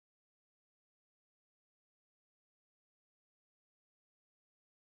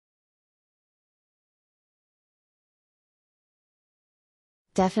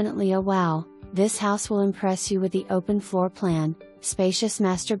definitely a wow. This house will impress you with the open floor plan, spacious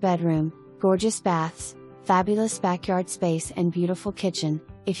master bedroom, gorgeous baths, fabulous backyard space and beautiful kitchen.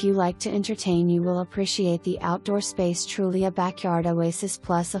 If you like to entertain, you will appreciate the outdoor space. Truly a backyard oasis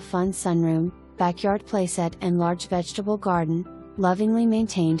plus a fun sunroom, backyard playset and large vegetable garden, lovingly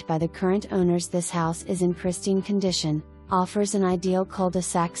maintained by the current owners. This house is in pristine condition, offers an ideal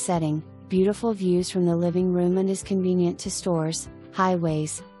cul-de-sac setting, beautiful views from the living room and is convenient to stores,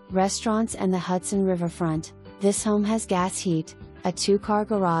 highways, restaurants and the Hudson Riverfront. This home has gas heat, a 2-car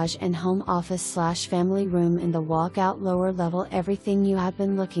garage and home office/family room in the walkout lower level. Everything you have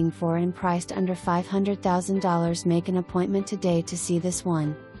been looking for and priced under $500,000. Make an appointment today to see this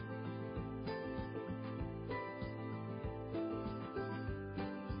one.